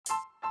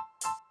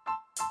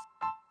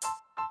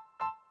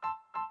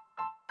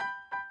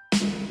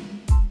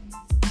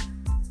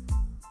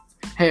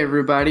Hey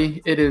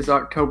everybody, it is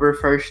October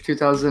 1st,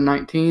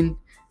 2019,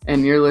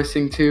 and you're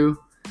listening to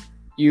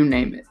You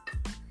Name It.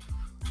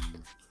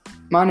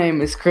 My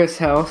name is Chris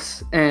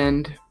House,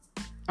 and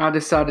I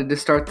decided to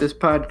start this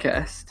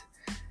podcast.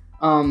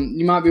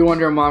 You might be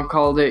wondering why I'm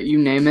called it You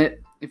Name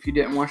It if you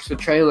didn't watch the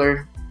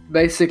trailer.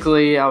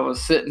 Basically, I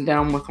was sitting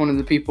down with one of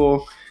the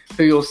people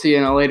who you'll see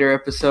in a later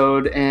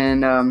episode,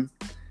 and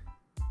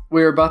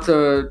we were about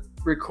to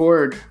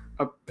record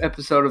an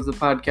episode of the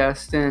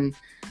podcast, and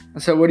I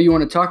said, "What do you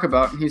want to talk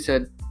about?" And he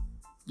said,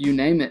 "You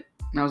name it."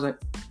 And I was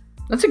like,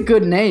 "That's a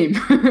good name."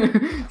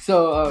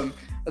 So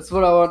that's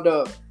what I wanted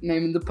to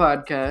name the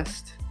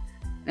podcast.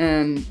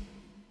 And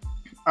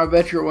I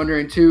bet you're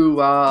wondering too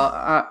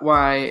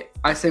why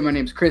I say my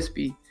name's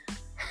Crispy.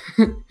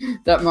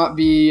 That might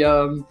be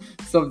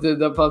something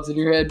that pops in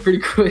your head pretty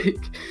quick.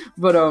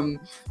 But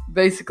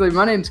basically,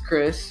 my name's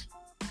Chris.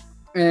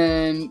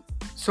 And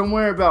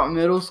somewhere about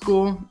middle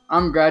school,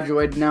 I'm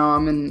graduated now.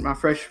 I'm in my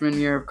freshman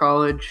year of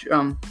college.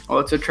 Well,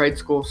 it's a trade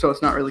school, so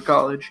it's not really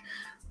college.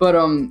 But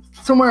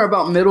somewhere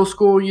about middle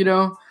school,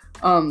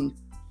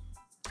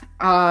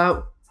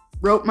 I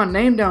wrote my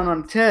name down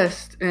on a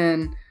test,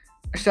 and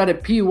I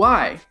started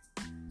PY.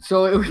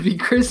 So it would be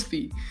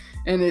Crispy.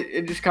 And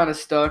it just kind of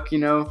stuck,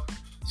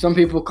 Some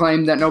people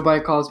claim that nobody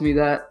calls me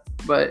that,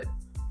 but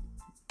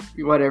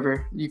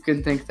whatever. You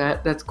can think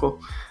that. That's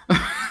cool.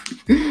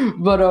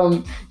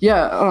 But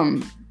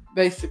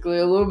basically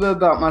a little bit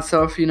about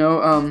myself.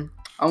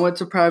 I went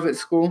to private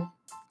school.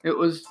 It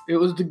was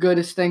the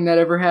goodest thing that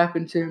ever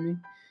happened to me.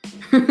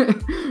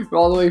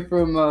 All the way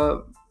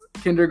from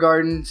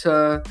kindergarten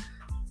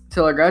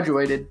till I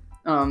graduated.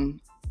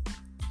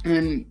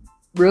 And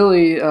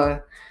really,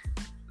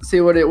 see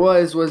what it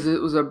was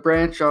a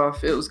branch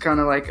off. It was kind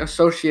of like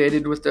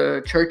associated with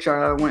the church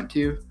I went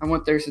to. I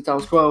went there since I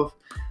was 12.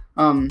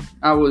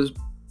 I was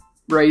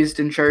raised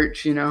in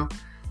church,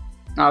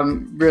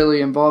 I'm really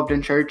involved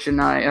in church,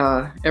 and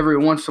I every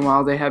once in a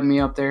while they have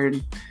me up there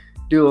and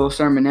do little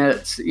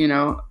sermonettes,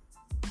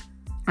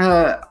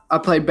 I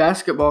played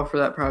basketball for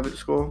that private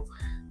school.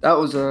 That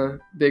was a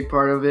big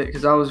part of it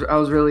because I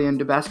was really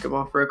into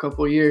basketball for a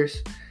couple of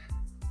years,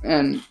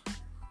 and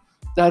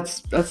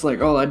that's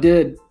like all I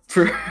did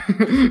for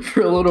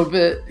for a little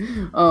bit.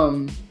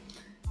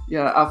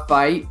 I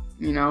fight,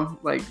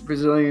 like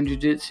Brazilian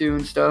Jiu-Jitsu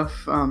and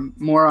stuff.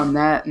 More on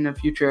that in a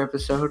future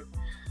episode.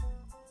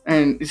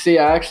 And you see,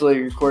 I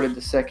actually recorded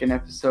the second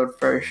episode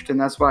first,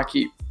 and that's why I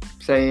keep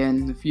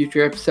saying the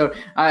future episode.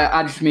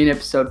 I just mean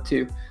episode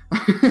 2.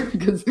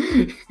 Because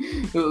it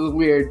was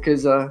weird,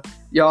 because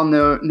y'all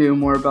knew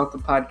more about the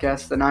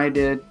podcast than I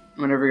did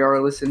whenever y'all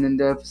were listening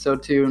to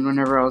episode 2 and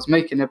whenever I was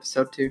making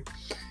episode 2.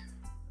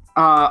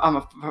 I'm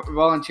a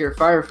volunteer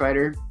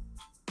firefighter,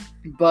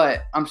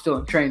 but I'm still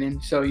in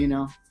training, so,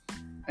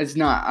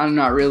 I'm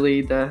not really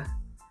a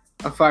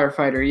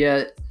firefighter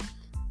yet.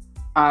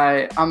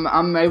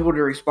 I'm able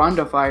to respond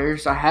to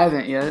fires. I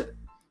haven't yet,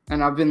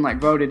 and I've been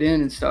voted in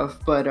and stuff,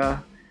 but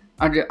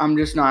I'm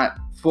just not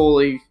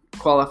fully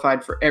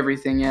qualified for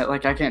everything yet.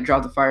 I can't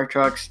drive the fire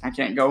trucks. I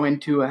can't go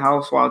into a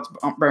house while it's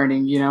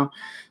burning,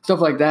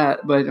 stuff like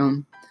that. But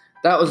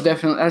that's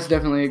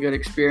definitely a good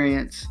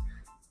experience.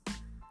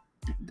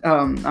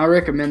 I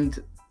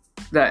recommend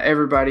that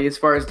everybody, as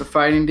far as the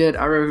fighting did,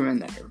 I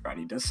recommend that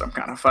everybody does some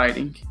kind of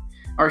fighting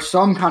or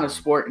some kind of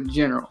sport in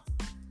general.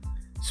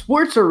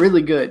 Sports are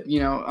really good,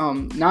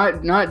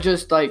 not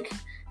just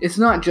it's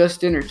not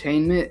just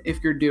entertainment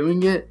if you're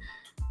doing it,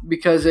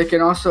 because it can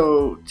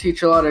also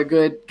teach a lot of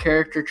good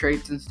character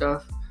traits and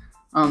stuff.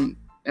 And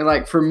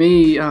for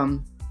me,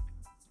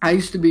 I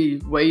used to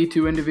be way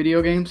too into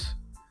video games.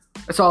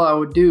 That's all I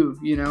would do,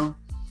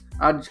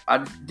 I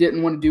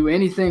didn't want to do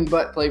anything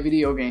but play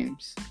video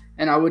games.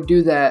 And I would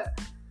do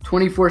that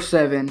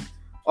 24/7,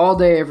 all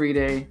day, every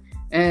day.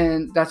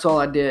 And that's all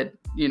I did,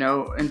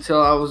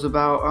 until I was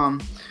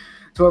about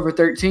 12 or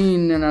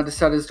 13, and I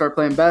decided to start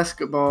playing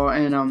basketball.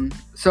 And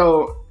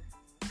so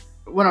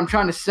what I'm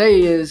trying to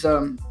say is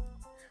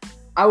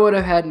I would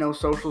have had no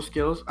social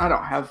skills. I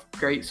don't have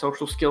great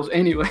social skills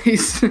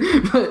anyways,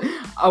 but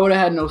I would have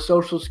had no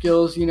social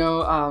skills,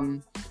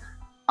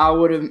 I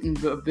would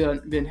have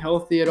been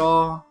healthy at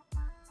all.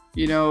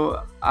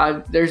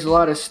 There's a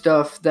lot of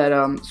stuff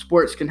that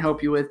sports can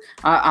help you with.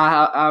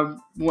 I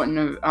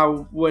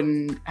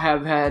wouldn't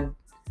have had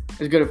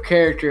as good of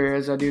character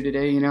as I do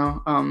today,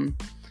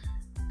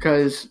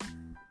 because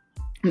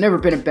I've never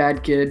been a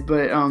bad kid,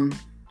 but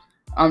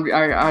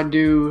I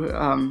do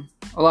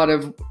a lot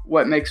of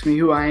what makes me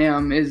who I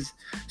am is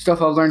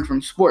stuff I've learned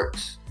from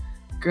sports,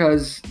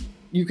 because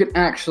you can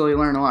actually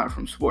learn a lot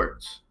from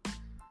sports.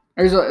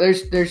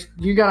 There's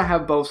you gotta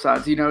have both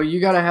sides, you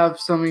gotta have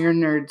some of your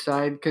nerd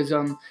side, because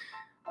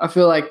I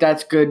feel like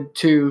that's good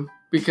too,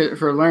 because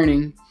for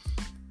learning.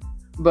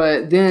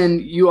 But then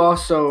you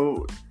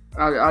also,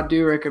 I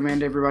do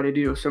recommend everybody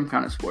do some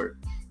kind of sport.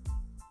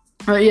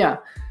 But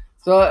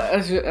so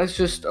that's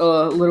just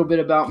a little bit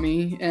about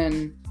me,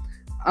 and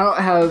I don't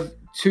have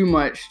too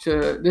much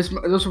to this.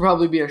 This will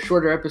probably be a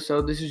shorter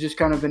episode. This is just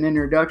kind of an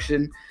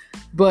introduction,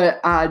 but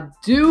I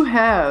do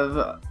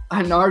have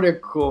an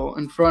article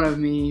in front of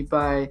me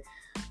by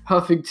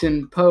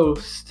Huffington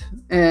Post,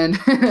 and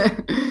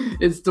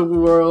it's the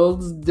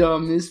world's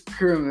dumbest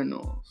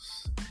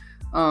criminals.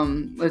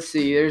 Let's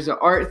see. There's an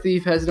art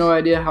thief has no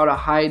idea how to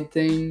hide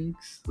things.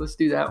 Let's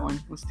do that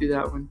one.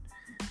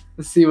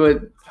 Let's see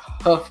what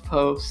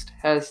HuffPost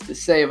has to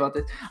say about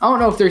this. I don't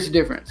know if there's a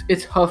difference.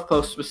 It's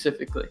HuffPost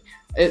specifically.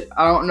 I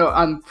don't know.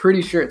 I'm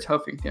pretty sure it's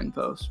Huffington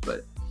Post,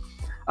 but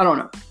I don't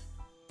know.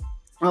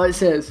 Well, it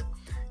says,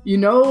 you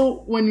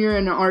know when you're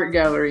in an art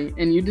gallery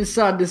and you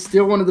decide to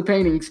steal one of the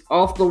paintings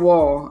off the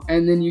wall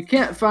and then you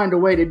can't find a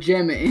way to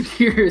jam it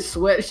into your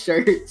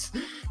sweatshirts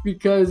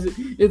because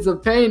it's a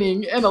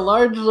painting and a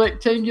large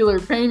rectangular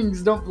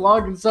paintings don't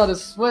belong inside of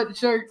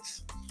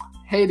sweatshirts?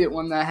 Hate it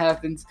when that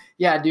happens.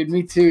 Yeah, dude,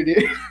 me too,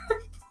 dude.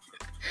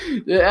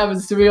 It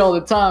happens to me all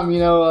the time.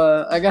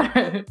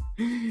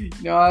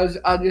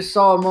 I just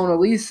saw a Mona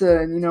Lisa,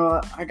 and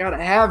I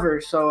gotta have her,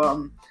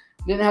 so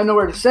didn't have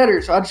nowhere to set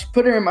her, so I just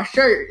put her in my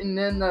shirt, and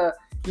then I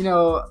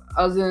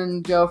was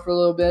in jail for a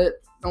little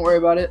bit. Don't worry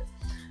about it.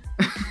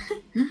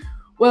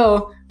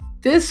 Well,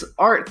 this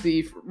art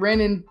thief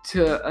ran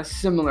into a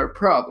similar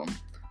problem.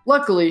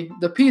 Luckily,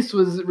 the piece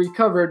was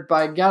recovered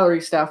by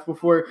gallery staff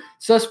before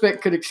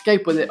suspect could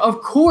escape with it.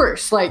 Of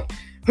course,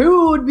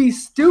 who would be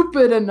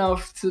stupid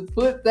enough to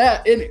put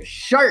that in a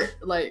shirt?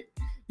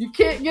 You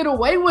can't get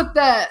away with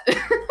that.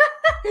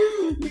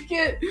 You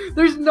can't.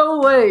 There's no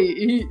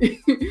way.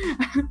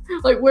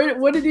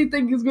 What did he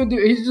think he's gonna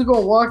do? He's just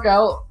gonna walk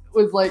out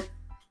with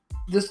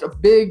just a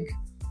big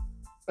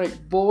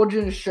bulge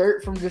in his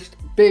shirt from just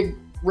a big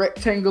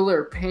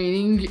rectangular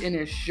painting in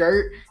his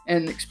shirt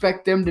and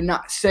expect them to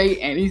not say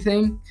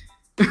anything?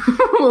 What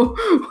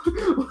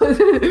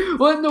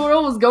in the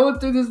world was going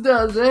through this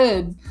guy's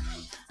head?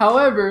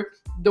 However,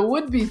 the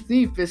would-be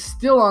thief is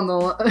still on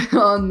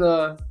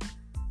the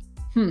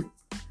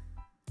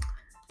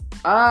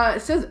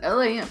it says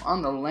LAM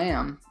on the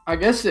lam. I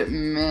guess it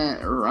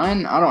meant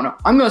run. I don't know.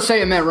 I'm gonna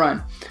say it meant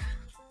run.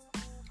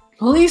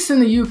 Police in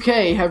the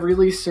UK have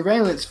released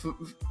surveillance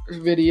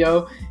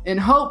video in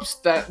hopes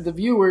that the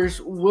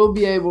viewers will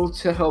be able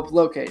to help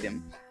locate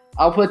him.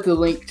 I'll put the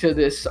link to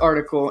this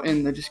article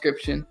in the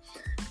description.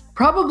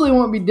 Probably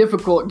won't be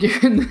difficult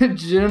given the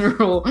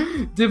general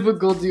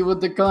difficulty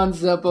with the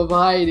concept of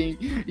hiding.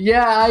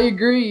 Yeah, I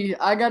agree.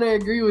 I gotta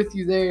agree with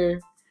you there.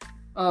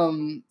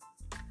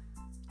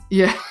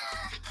 Yeah.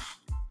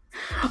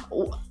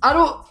 I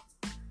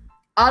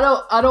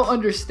don't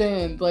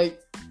understand.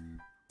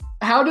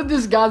 How did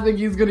this guy think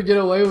he's gonna get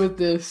away with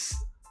this?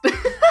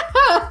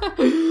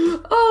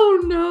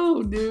 Oh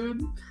no,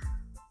 dude.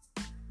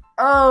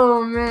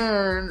 Oh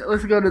man.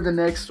 Let's go to the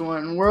next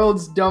one.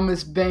 World's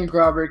dumbest bank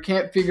robber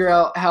can't figure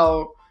out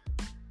how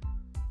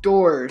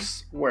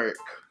doors work.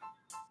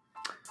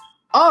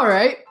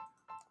 Alright.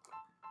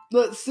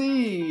 Let's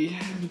see.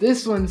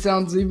 This one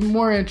sounds even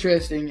more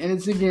interesting. And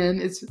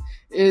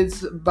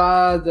it's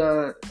by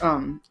the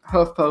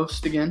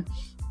HuffPost again.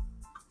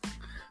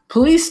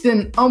 Police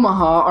in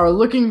Omaha are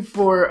looking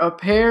for a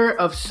pair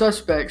of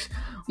suspects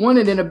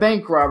wanted in a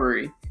bank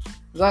robbery.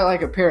 Is that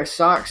like a pair of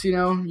socks,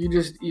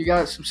 you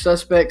got some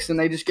suspects and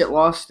they just get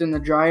lost in the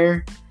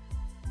dryer?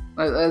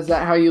 Is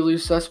that how you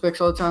lose suspects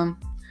all the time?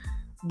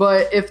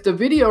 But if the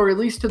video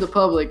released to the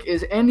public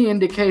is any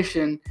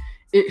indication,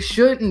 it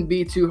shouldn't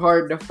be too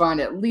hard to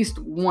find at least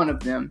one of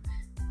them.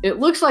 It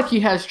looks like he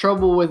has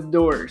trouble with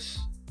doors.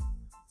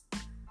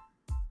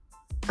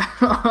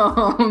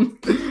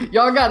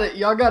 Y'all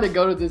gotta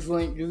go to this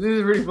link because this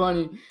is pretty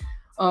funny.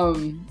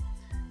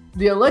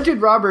 The alleged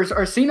robbers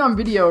are seen on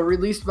video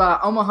released by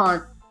Omaha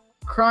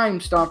Crime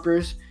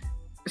Stoppers.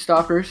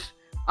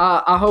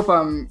 I hope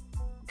I'm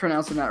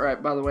pronouncing that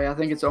right, by the way. I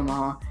think it's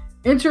Omaha.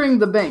 Entering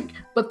the bank,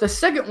 but the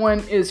second one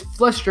is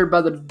flustered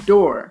by the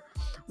door,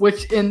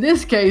 which in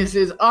this case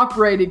is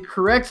operated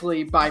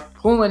correctly by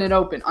pulling it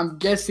open. I'm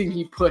guessing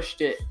he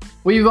pushed it.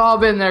 We've all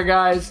been there,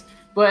 guys.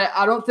 But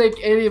I don't think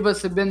any of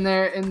us have been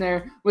in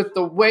there with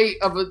the weight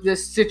of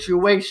this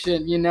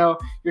situation, You're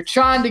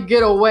trying to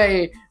get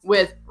away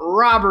with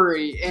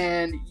robbery,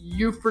 and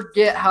you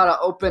forget how to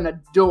open a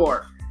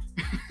door.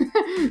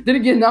 Then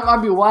again, that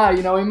might be why,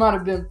 he might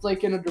have been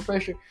flaking under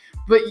pressure.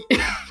 But,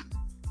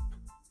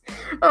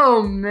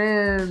 oh,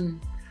 man.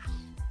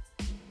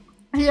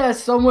 He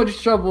has so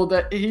much trouble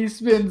that he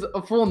spends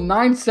a full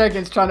 9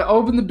 seconds trying to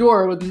open the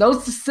door with no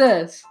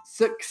success.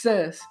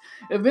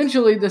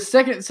 Eventually, the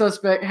second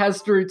suspect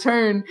has to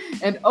return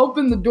and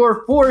open the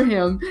door for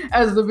him,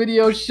 as the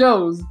video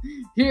shows.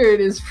 Here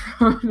it is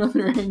from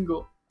another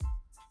angle.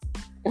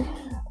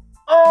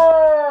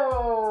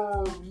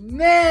 Oh,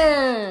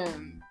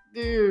 man.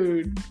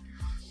 Dude.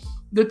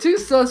 The two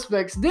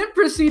suspects then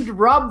proceed to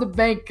rob the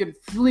bank and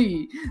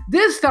flee,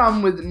 this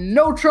time with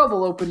no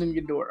trouble opening the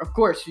door. Of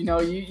course, you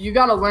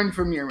got to learn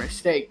from your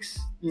mistakes,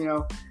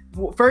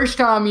 First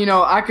time,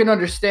 I can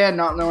understand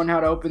not knowing how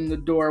to open the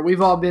door.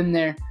 We've all been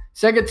there.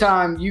 Second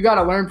time, you got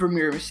to learn from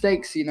your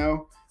mistakes,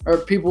 or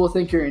people will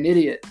think you're an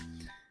idiot.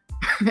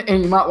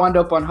 and you might wind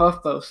up on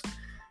HuffPost.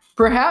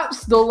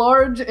 Perhaps the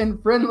large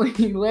and friendly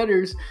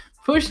letters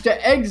pushed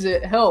to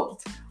exit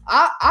helped.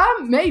 I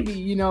maybe,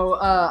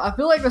 I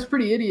feel like that's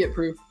pretty idiot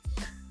proof.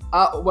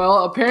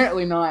 Well,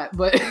 apparently not,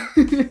 but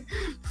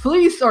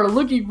police are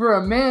looking for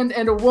a man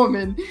and a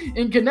woman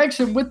in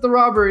connection with the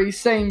robbery,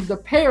 saying the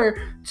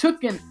pair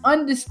took an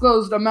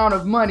undisclosed amount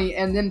of money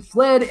and then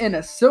fled in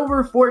a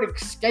silver Ford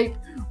Escape,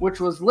 which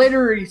was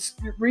later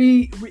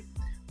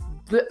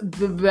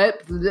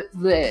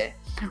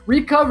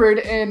recovered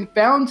and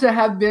found to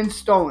have been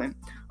stolen.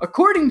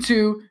 According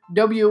to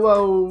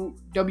WOWT,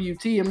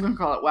 I'm going to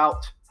call it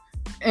WOUT,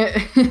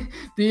 the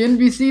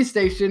NBC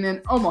station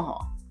in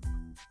Omaha.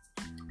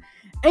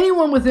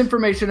 Anyone with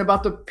information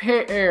about the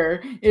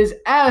pair is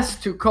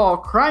asked to call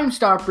Crime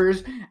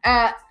Stoppers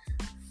at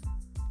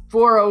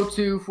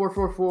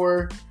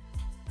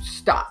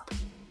 402-444-STOP.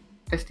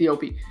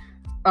 S-T-O-P.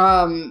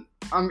 I'm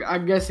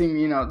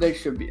guessing, they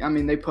should be. I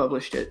mean, they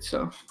published it,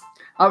 so.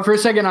 For a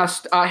second,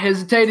 I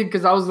hesitated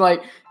because I was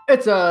like,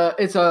 it's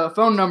a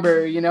phone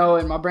number,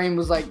 and my brain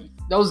was like,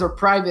 those are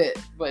private.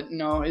 But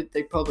no,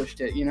 they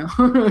published it,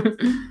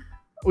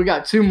 We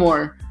got two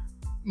more.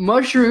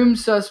 Mushroom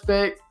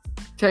suspect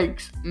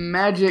takes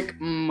magic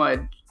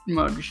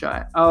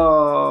mugshot.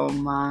 Oh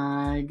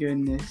my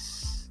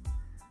goodness.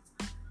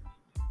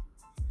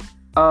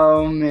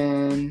 Oh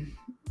man.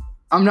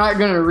 I'm not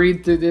gonna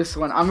read through this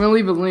one. I'm gonna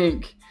leave a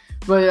link,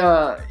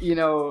 but you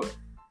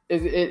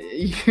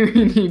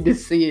need to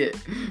see it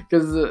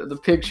because the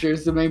picture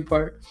is the main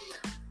part.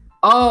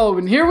 Oh,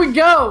 and here we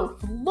go.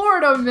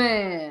 Florida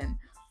man.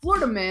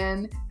 Florida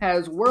man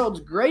has world's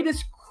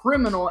greatest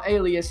criminal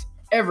alias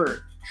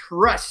ever.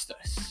 Trust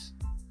us.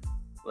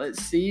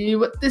 Let's see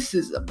what this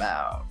is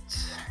about.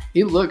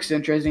 He looks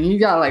interesting. He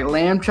got like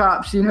lamb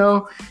chops,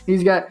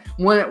 He's got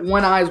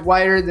one eye's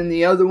wider than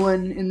the other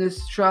one in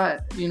this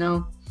shot, He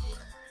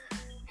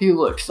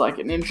looks like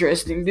an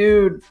interesting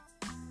dude.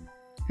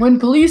 When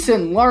police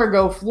in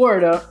Largo,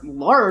 Florida,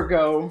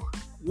 Largo?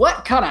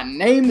 What kind of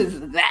name is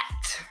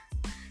that?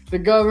 The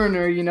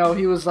governor,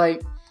 he was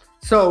like,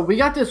 so we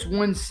got this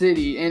one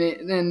city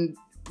and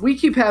we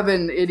keep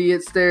having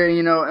idiots there,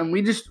 and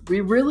we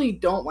really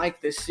don't like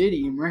this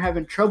city, and we're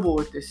having trouble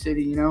with this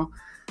city,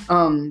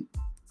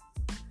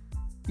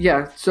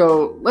 Yeah,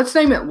 so let's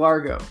name it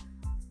Largo.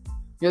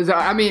 Because,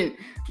 I mean,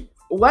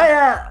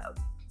 what?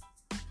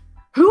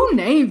 Who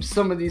names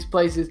some of these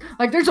places?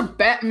 Like, there's a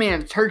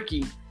Batman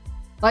Turkey.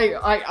 Like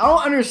I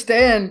don't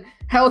understand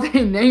how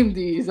they name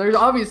these. There's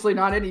obviously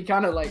not any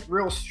kind of, like,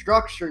 real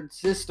structured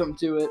system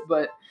to it,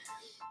 but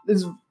I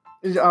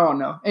don't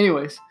know.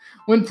 Anyways.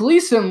 When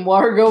police in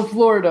Largo,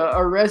 Florida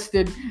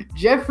arrested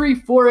Jeffrey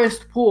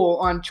Forrest Poole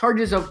on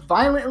charges of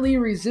violently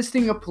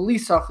resisting a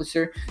police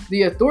officer,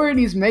 the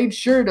authorities made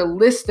sure to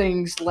list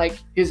things like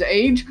his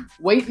age,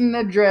 weight, and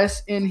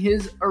address in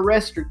his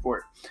arrest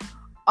report.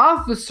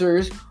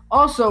 Officers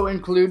also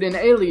include an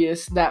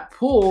alias that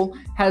Poole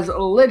has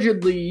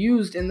allegedly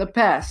used in the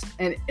past,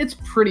 and it's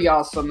pretty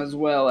awesome, as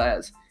well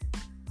as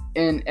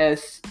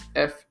NSFW.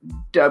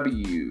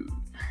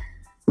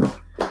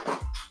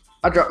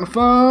 I dropped my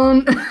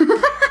phone.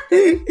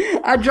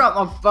 I dropped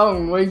my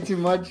phone way too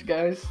much,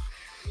 guys.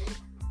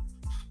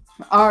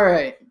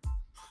 Alright.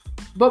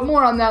 But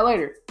more on that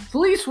later.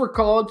 Police were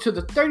called to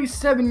the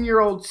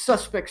 37-year-old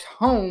suspect's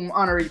home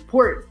on a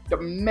report of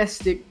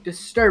domestic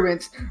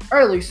disturbance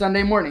early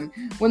Sunday morning.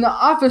 When the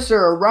officer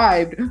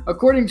arrived,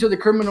 according to the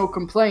criminal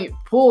complaint,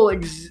 Poole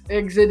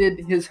exited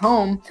his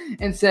home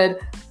and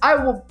said,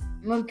 he'll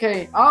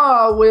beat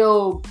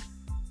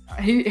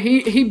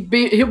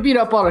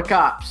up all the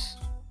cops.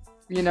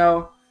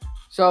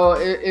 So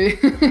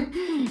it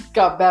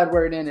got bad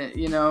word in it,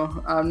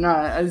 I'm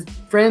not as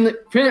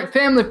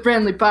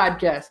family-friendly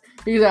podcast.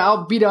 He's like,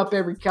 I'll beat up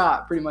every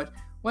cop, pretty much.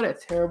 What a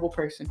terrible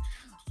person.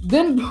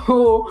 Then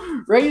Poole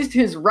raised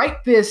his right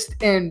fist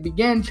and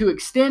began to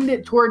extend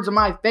it towards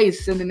my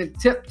face in an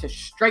attempt to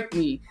strike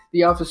me,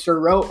 the officer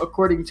wrote,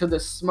 according to the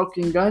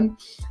smoking gun.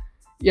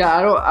 Yeah,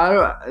 I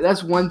don't,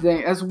 that's one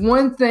thing. That's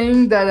one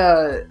thing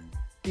that,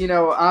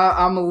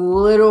 I'm a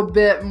little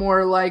bit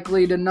more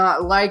likely to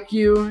not like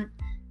you,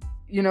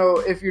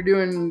 if you're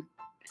doing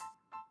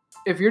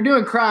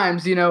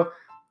crimes,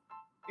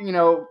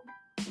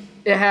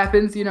 it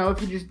happens,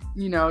 if you just,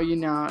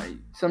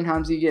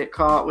 sometimes you get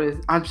caught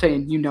with, I'm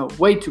saying,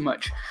 way too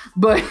much,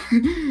 but,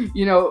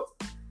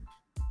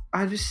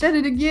 I just said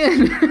it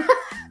again,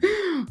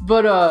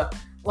 but,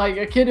 like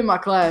a kid in my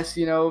class,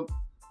 he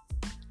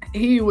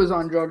was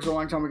on drugs a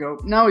long time ago.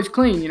 Now he's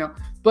clean,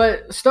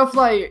 but stuff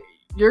like,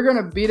 you're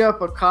gonna beat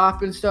up a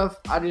cop and stuff.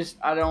 I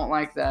don't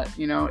like that.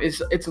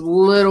 It's a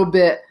little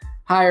bit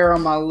higher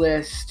on my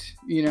list.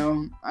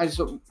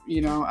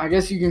 I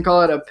guess you can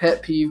call it a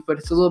pet peeve, but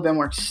it's a little bit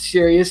more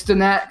serious than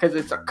that because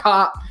it's a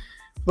cop.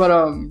 But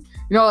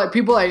like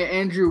people like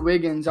Andrew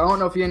Wiggins. I don't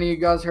know if any of you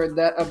guys heard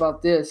that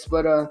about this,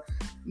 but a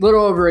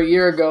little over a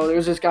year ago, there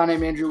was this guy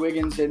named Andrew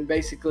Wiggins, and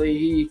basically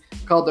he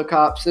called the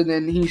cops, and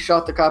then he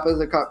shot the cop as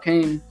the cop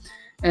came,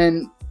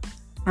 and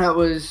that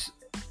was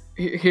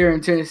here in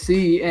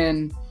Tennessee,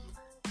 and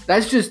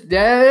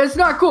That's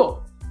not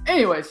cool.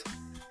 Anyways,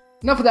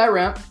 enough of that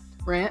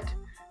rant.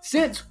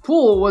 Since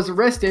Poole was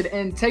arrested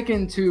and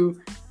taken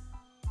to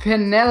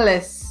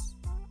Pinellas,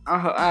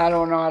 I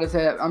don't know how to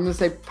say it. I'm going to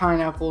say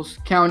Pineapples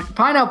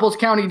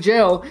County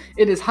Jail,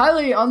 it is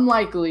highly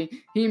unlikely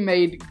he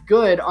made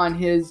good on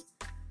his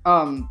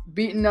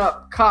beaten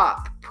up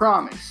cop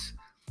promise.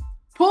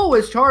 Poole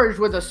was charged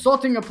with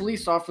assaulting a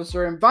police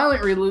officer and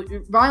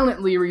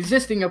violently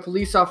resisting a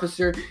police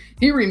officer.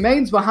 He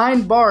remains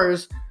behind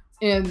bars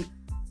in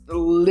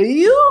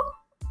Liu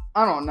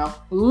of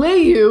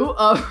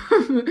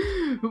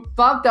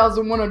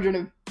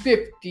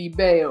 $5,150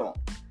 bail.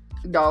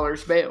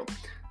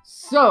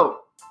 So,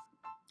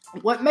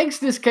 what makes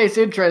this case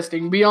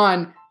interesting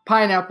beyond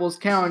Pineapples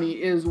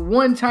County is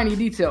one tiny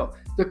detail.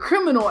 The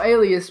criminal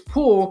alias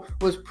Poole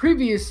was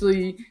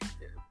previously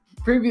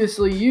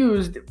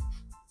used.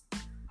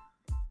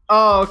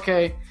 Oh,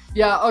 okay.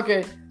 Yeah,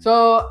 okay.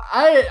 So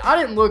I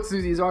didn't look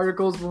through these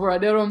articles before I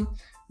did them,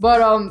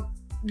 but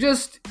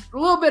just a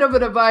little bit of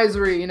an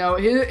advisory.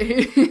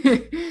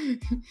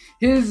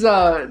 His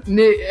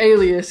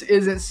alias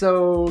isn't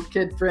so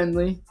kid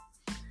friendly.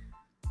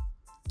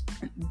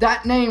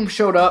 That name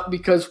showed up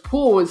because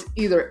Poole was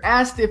either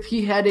asked if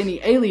he had any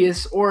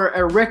alias or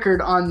a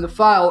record on the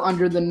file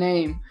under the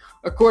name,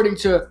 according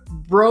to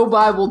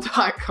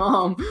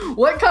brobible.com.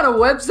 What kind of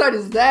website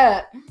is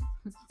that?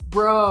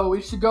 Bro,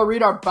 we should go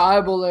read our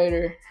Bible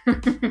later.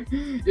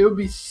 It would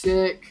be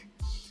sick.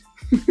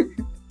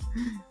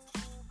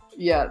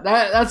 Yeah,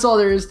 that's all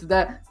there is to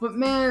that. But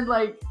man,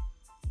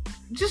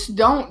 just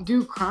don't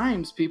do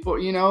crimes, people.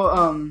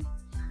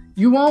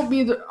 You won't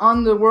be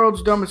on the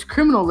world's dumbest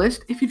criminal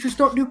list if you just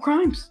don't do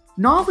crimes.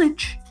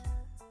 Knowledge.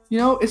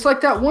 It's like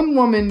that one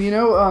woman,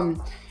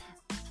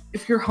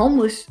 if you're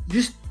homeless,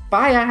 just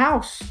buy a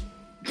house.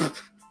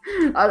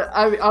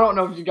 I don't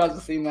know if you guys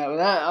have seen that, but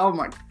oh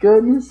my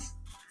goodness.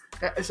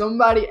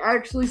 Somebody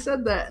actually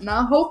said that, and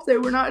I hope they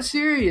were not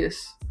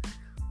serious.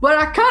 But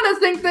I kind of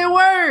think they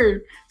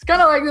were. It's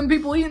kind of like them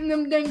people eating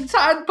them dang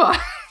Tide Pods.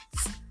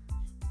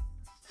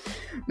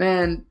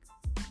 Man,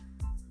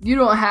 you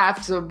don't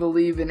have to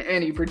believe in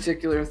any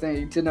particular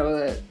thing to know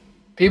that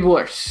people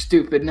are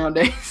stupid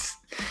nowadays.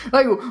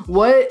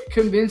 What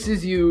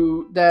convinces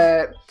you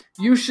that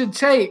you should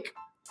take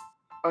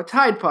a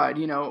Tide Pod?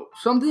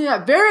 Something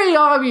that very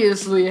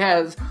obviously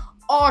has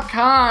all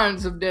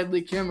kinds of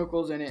deadly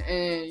chemicals in it,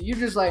 and you're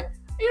just like,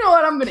 you know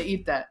what, I'm gonna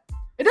eat that.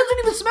 It doesn't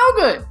even smell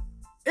good.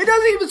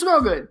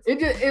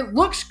 It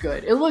looks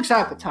good. It looks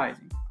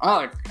appetizing.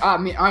 I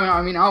mean,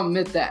 I'll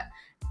admit that.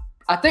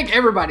 I think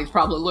everybody's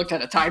probably looked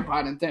at a Tide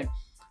Pod and think,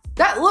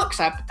 that looks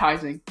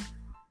appetizing.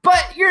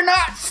 But you're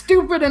not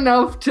stupid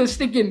enough to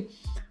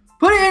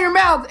put it in your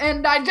mouth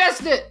and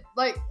digest it.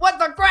 What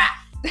the crap?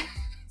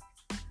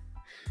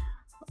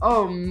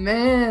 Oh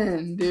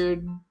man,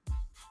 dude.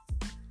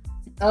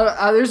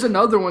 There's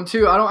another one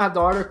too. I don't have the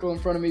article in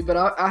front of me, but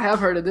I have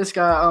heard of this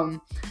guy.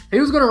 He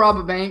was going to rob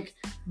a bank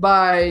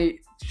by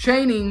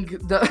chaining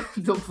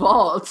the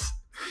vaults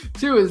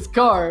to his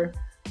car,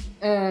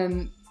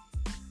 and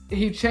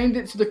he chained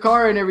it to the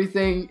car and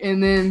everything,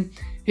 and then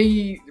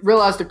he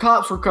realized the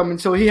cops were coming,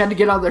 so he had to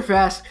get out of there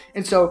fast,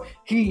 and so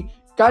he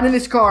got in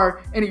his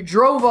car and he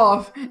drove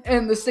off,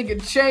 and the stinking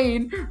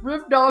chain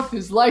ripped off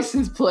his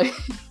license plate.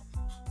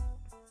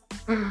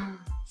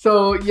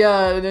 So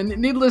yeah,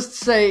 needless to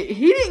say,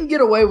 he didn't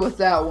get away with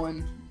that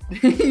one.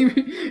 He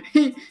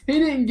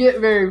didn't get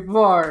very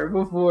far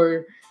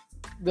before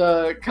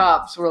the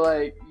cops were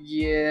like,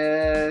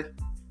 yeah,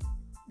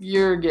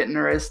 you're getting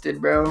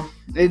arrested, bro.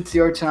 It's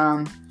your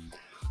time.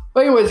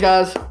 But anyways,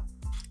 guys,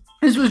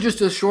 this was just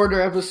a shorter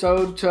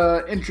episode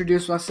to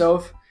introduce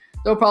myself.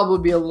 They'll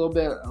probably be a little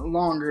bit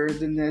longer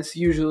than this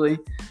usually.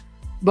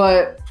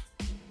 But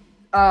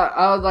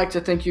I would like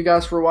to thank you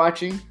guys for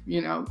watching,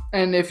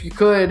 and if you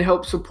could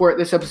help support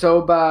this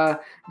episode by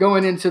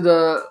going into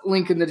the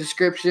link in the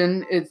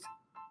description. It's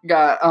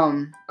got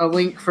a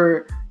link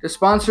to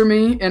sponsor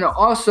me, and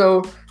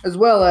also as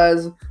well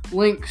as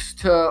links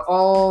to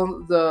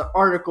all the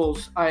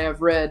articles I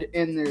have read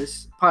in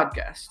this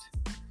podcast.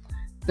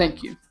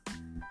 Thank you.